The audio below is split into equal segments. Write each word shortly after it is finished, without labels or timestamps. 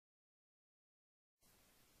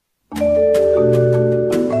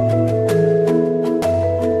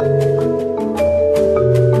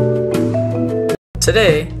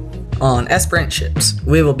Today, on Esperant Ships,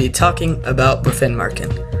 we will be talking about the Finnmarken.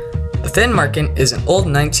 The Finnmarken is an old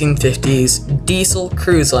 1950s diesel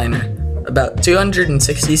cruise liner, about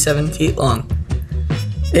 267 feet long.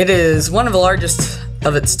 It is one of the largest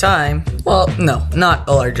of its time. Well, no, not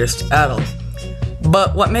the largest at all.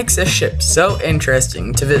 But what makes this ship so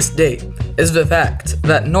interesting to this date is the fact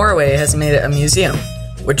that Norway has made it a museum,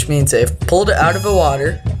 which means they've pulled it out of the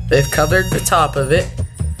water, they've covered the top of it,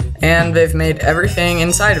 and they've made everything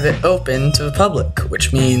inside of it open to the public,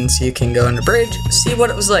 which means you can go on the bridge, see what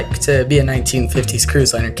it was like to be a 1950s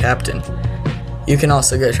cruise liner captain. You can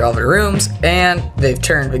also go to all the rooms, and they've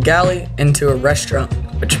turned the galley into a restaurant,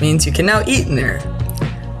 which means you can now eat in there.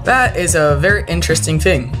 That is a very interesting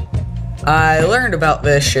thing. I learned about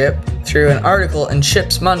this ship through an article in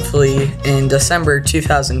Ships Monthly in December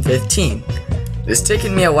 2015. It's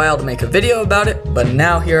taken me a while to make a video about it, but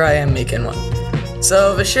now here I am making one.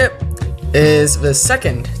 So the ship is the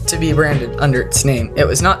second to be branded under its name. It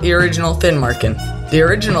was not the original Finnmarken. The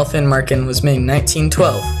original Finnmarken was made in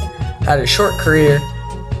 1912, had a short career,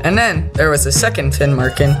 and then there was a second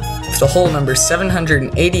Finnmarken with the hull number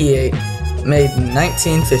 788, made in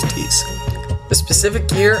 1950s. The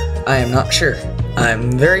specific year, I am not sure.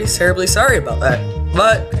 I'm very terribly sorry about that,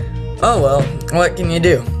 but oh well, what can you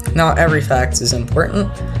do? Not every fact is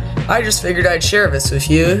important. I just figured I'd share this with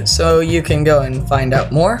you so you can go and find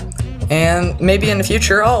out more, and maybe in the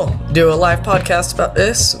future I'll do a live podcast about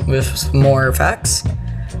this with more facts.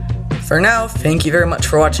 For now, thank you very much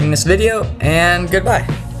for watching this video, and goodbye.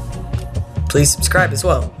 Please subscribe as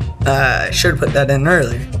well. I should have put that in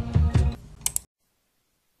earlier.